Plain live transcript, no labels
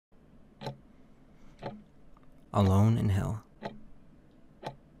Alone in hell.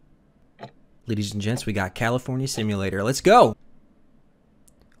 Ladies and gents, we got California Simulator. Let's go!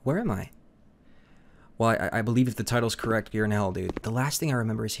 Where am I? Well, I believe if the title's correct, you're in hell, dude. The last thing I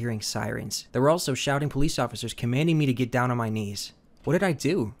remember is hearing sirens. There were also shouting police officers commanding me to get down on my knees. What did I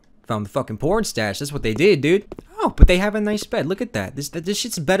do? Found the fucking porn stash. That's what they did, dude. Oh, but they have a nice bed. Look at that. This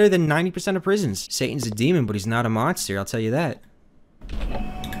shit's better than 90% of prisons. Satan's a demon, but he's not a monster. I'll tell you that.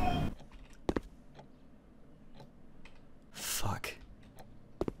 Fuck.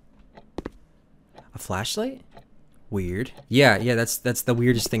 A flashlight? Weird. Yeah, that's the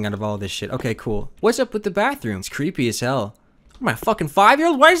weirdest thing out of all of this shit. Okay, cool. What's up with the bathroom? It's creepy as hell. Am I a fucking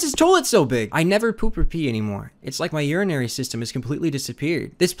 5-year-old? Why is this toilet so big? I never poop or pee anymore. It's like my urinary system has completely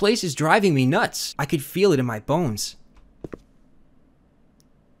disappeared. This place is driving me nuts. I could feel it in my bones.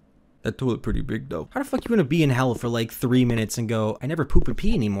 That toilet pretty big though. How the fuck you gonna be in hell for like 3 minutes and go, I never poop or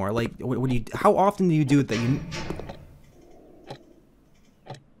pee anymore? Like, what do you, how often do you do it that you...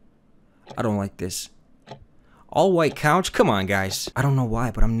 I don't like this. All white couch? Come on, guys. I don't know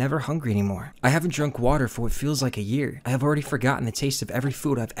why, but I'm never hungry anymore. I haven't drunk water for what feels like a year. I have already forgotten the taste of every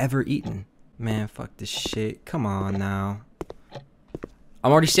food I've ever eaten. Man, fuck this shit. Come on now.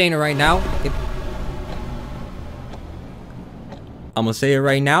 I'm already saying it right now. I'm gonna say it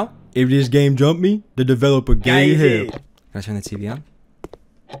right now. If this game jumped me, the developer gave hell. Can I turn the TV on?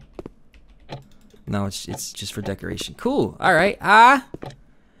 No, it's just for decoration. Cool. All right.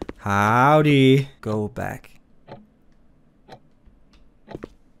 Howdy. Go back.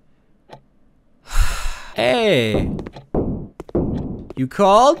 Hey. You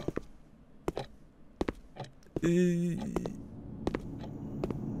called? Wait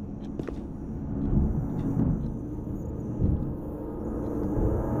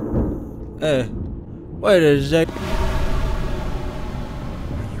a sec. Are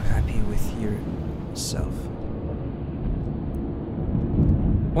you happy with yourself?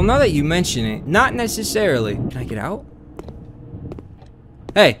 Well, now that you mention it, not necessarily. Can I get out?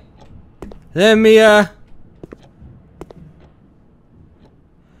 Hey. Let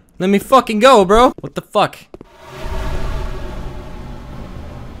me fucking go, bro. What the fuck?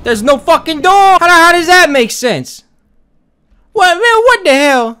 There's no fucking door! How does that make sense? What, man, what the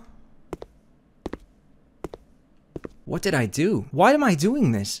hell? What did I do? Why am I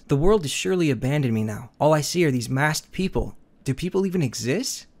doing this? The world has surely abandoned me now. All I see are these masked people. Do people even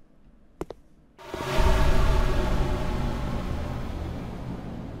exist?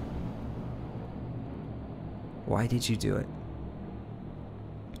 Why did you do it?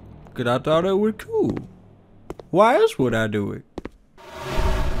 Because I thought it was cool. Why else would I do it?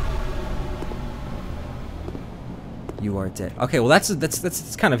 You are dead. Okay, well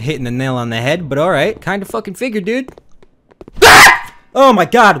that's kind of hitting the nail on the head, but alright. Kind of fucking figured, dude. Ah! Oh my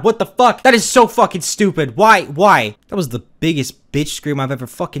god, what the fuck? That is so fucking stupid. Why? That was the biggest bitch scream I've ever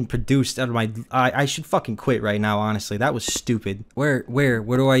fucking produced out of my... I should fucking quit right now, honestly. That was stupid. Where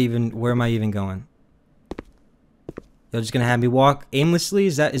am I even going? You're just gonna have me walk aimlessly?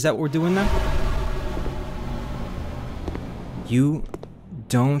 Is that what we're doing now? You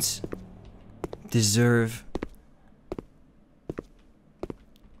don't deserve...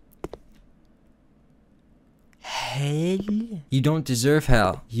 hell? You don't deserve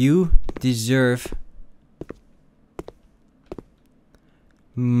hell. You deserve...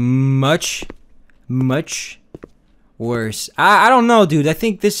 much worse. I don't know, dude. I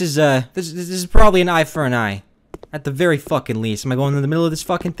think this is this is probably an eye for an eye. At the very fucking least. Am I going in the middle of this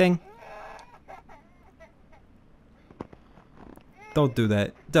fucking thing? Don't do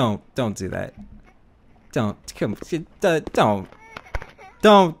that. Don't do that. Don't. Come.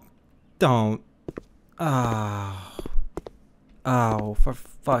 Don't. Oh, for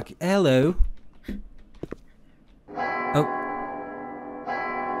fuck. Hello. Oh.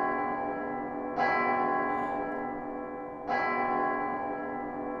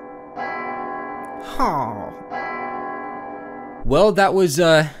 Oh. Well, that was,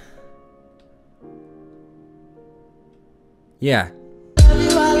 yeah.